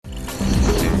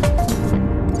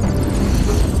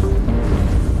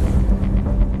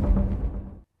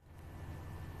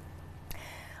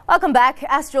Welcome back.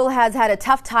 Astral has had a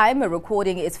tough time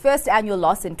recording its first annual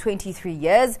loss in 23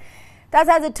 years. That's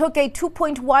as it took a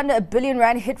 2.1 billion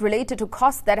rand hit related to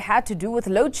costs that had to do with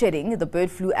load shedding, the bird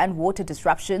flu and water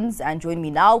disruptions. And joining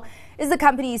me now is the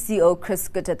company's CEO, Chris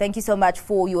Schutte. Thank you so much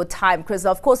for your time, Chris.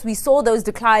 Of course, we saw those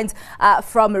declines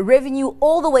from revenue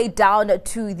all the way down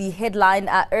to the headline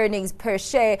earnings per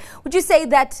share. Would you say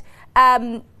that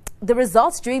the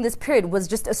results during this period was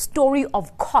just a story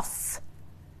of costs?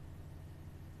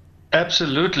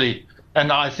 Absolutely.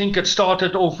 And I think it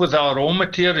started off with our raw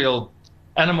material,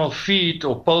 animal feed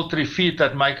or poultry feed,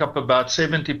 that make up about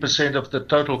 70% of the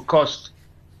total cost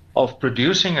of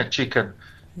producing a chicken.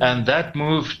 And that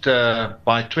moved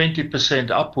by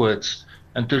 20% upwards.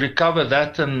 And to recover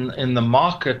that in the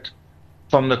market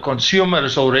from the consumer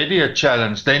is already a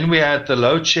challenge. Then we had the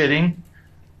load shedding,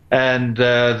 and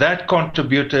that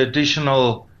contributed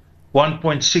additional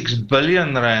 1.6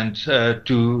 billion rand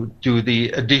to the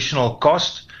additional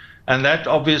cost, and that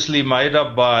obviously made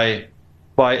up by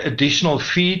additional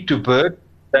feed to birds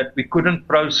that we couldn't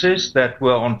process that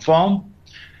were on farm,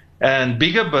 and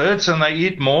bigger birds, and they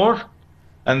eat more,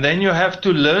 and then you have to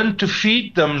learn to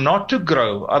feed them, not to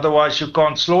grow, otherwise you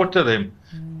can't slaughter them.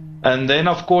 And then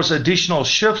of course additional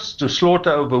shifts to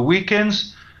slaughter over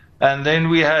weekends, and then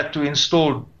we had to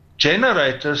install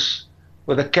generators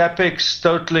with a capex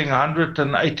totaling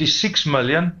 186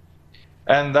 million,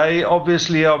 and they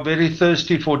obviously are very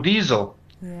thirsty for diesel.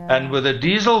 And with the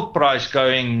diesel price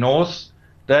going north,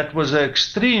 that was an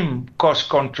extreme cost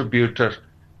contributor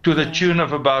to the tune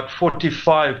of about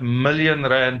 45 million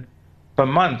rand per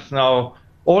month. Now,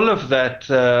 all of that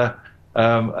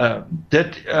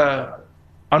did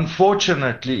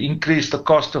unfortunately increase the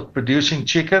cost of producing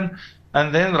chicken.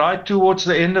 And then right towards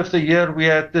the end of the year, we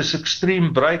had this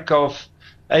extreme break of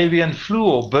avian flu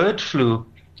or bird flu,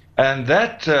 and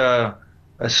that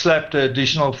slapped an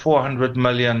additional 400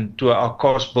 million to our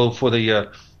cost bill for the year.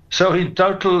 So in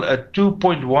total, a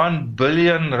 2.1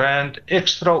 billion rand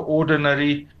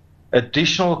extraordinary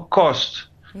additional cost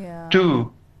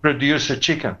to produce a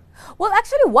chicken. Well,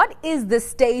 actually, what is the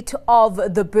state of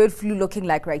the bird flu looking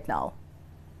like right now?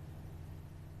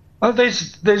 Well,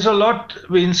 there's a lot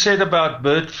being said about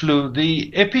bird flu.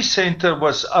 The epicenter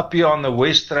was up here on the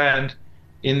West Rand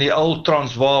in the old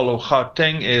Transvaal or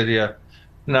Gauteng area.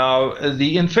 Now,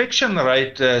 the infection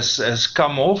rate has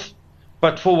come off,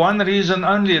 but for one reason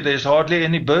only: there's hardly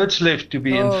any birds left to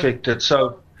be infected.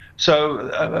 So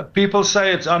people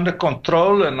say it's under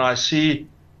control, and I see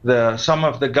some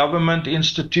of the government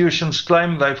institutions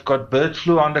claim they've got bird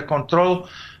flu under control.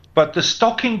 But the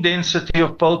stocking density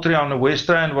of poultry on the West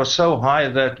Rand was so high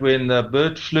that when the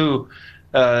bird flu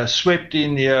swept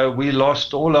in here, we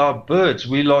lost all our birds.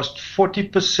 We lost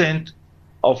 40%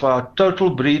 of our total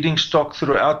breeding stock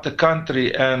throughout the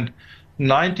country, and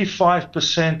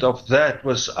 95% of that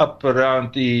was up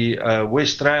around the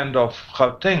West Rand of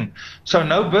Gauteng. So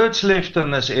no birds left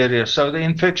in this area, so the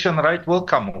infection rate will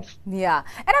come off. Yeah.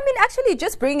 And I mean, actually,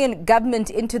 just bringing government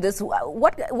into this,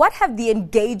 what have the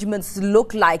engagements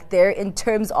looked like there in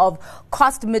terms of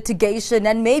cost mitigation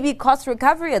and maybe cost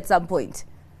recovery at some point?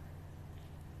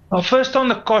 Well, first on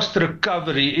the cost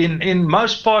recovery, in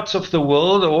most parts of the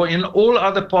world, or in all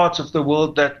other parts of the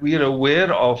world that we're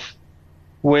aware of,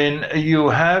 when you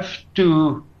have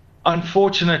to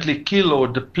unfortunately kill or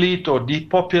deplete or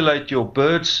depopulate your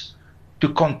birds to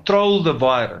control the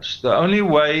virus, the only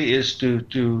way is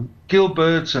to kill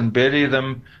birds and bury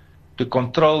them to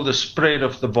control the spread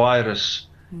of the virus.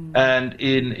 And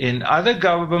in other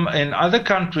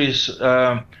countries,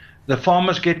 the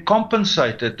farmers get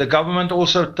compensated. The government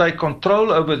also take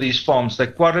control over these farms. They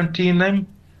quarantine them,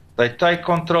 they take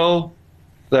control,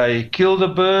 they kill the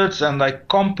birds, and they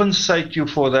compensate you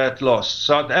for that loss.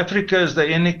 South Africa is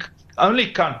the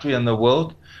only country in the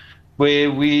world where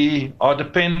we are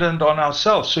dependent on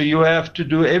ourselves. So you have to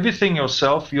do everything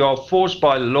yourself. You are forced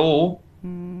by law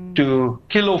to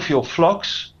kill off your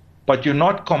flocks, but you're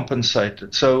not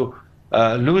compensated. So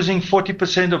losing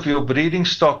 40% of your breeding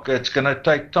stock, it's going to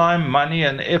take time, money,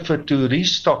 and effort to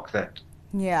restock that.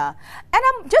 Yeah. And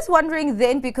I'm just wondering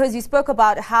then, because you spoke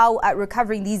about how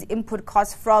recovering these input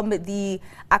costs from the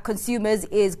consumers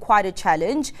is quite a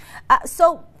challenge.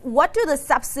 So what do the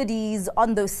subsidies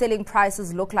on those selling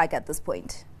prices look like at this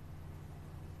point?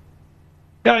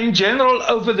 Yeah, in general,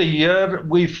 over the year,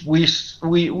 we're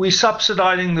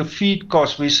subsidizing the feed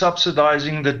cost. We're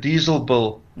subsidizing the diesel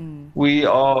bill. We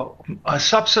are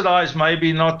subsidize,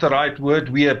 maybe not the right word.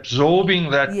 We're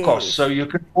absorbing that cost. So Yes. you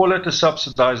can call it a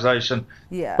subsidization,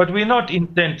 Yeah. but we're not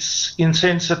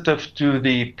insensitive to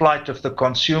the plight of the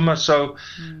consumer. So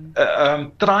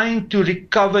trying to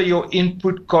recover your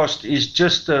input cost is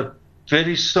just a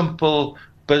very simple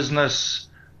business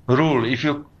rule. If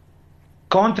you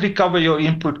can't recover your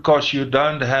input costs, you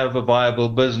don't have a viable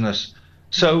business.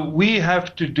 So we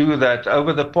have to do that.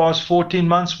 Over the past 14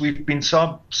 months, we've been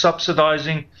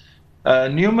subsidizing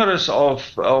numerous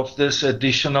of this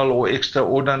additional or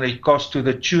extraordinary cost to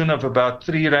the tune of about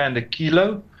R3 a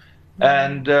kilo.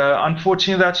 And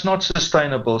unfortunately, that's not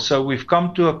sustainable. So we've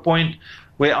come to a point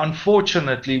where,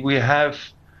 unfortunately, we have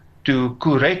to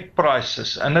correct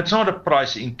prices. And it's not a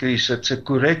price increase, it's a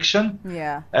correction.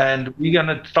 Yeah. And we're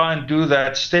going to try and do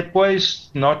that stepwise,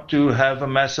 not to have a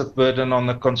massive burden on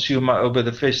the consumer over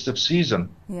the festive season.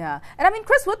 Yeah. And I mean,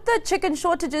 Chris, with the chicken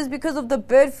shortages because of the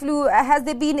bird flu, has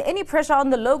there been any pressure on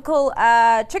the local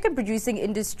chicken producing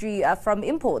industry from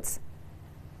imports?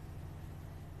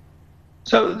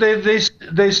 So there's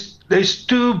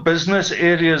two business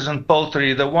areas in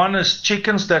poultry. The one is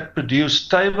chickens that produce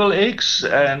table eggs,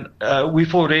 and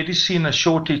we've already seen a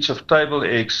shortage of table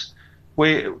eggs.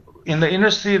 Where in the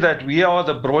industry that we are,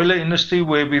 the broiler industry,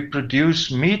 where we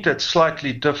produce meat, it's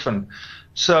slightly different.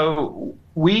 So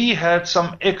we had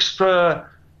some extra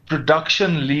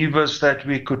production levers that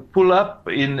we could pull up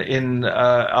in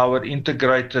our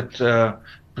integrated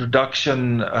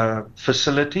production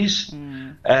facilities.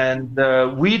 And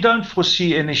we don't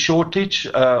foresee any shortage.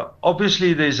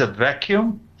 Obviously, there's a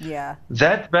vacuum. Yeah.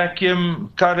 That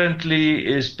vacuum currently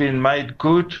is being made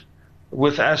good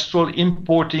with Astral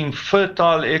importing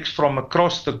fertile eggs from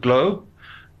across the globe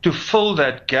to fill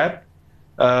that gap.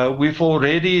 We've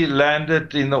already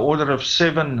landed in the order of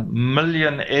 7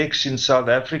 million eggs in South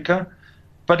Africa,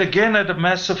 but again at a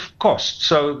massive cost.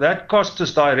 So that cost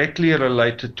is directly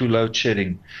related to load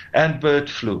shedding and bird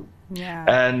flu. Yeah.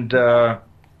 And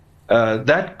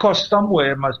that cost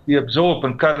somewhere must be absorbed,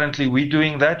 and currently we're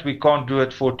doing that. We can't do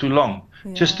it for too long.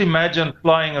 Yeah. Just imagine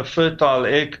flying a fertile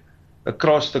egg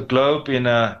across the globe in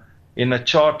a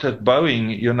chartered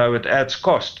Boeing. You know, it adds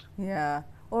cost. Yeah.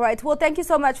 All right. Well, thank you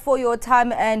so much for your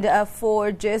time and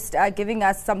for just giving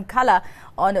us some color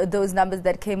on those numbers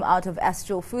that came out of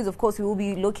Astral Foods. Of course, we will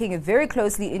be looking very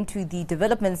closely into the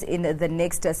developments in the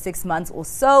next 6 months or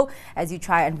so as you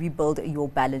try and rebuild your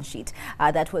balance sheet.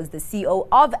 That was the CEO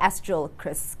of Astral,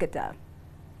 Chris Schutte.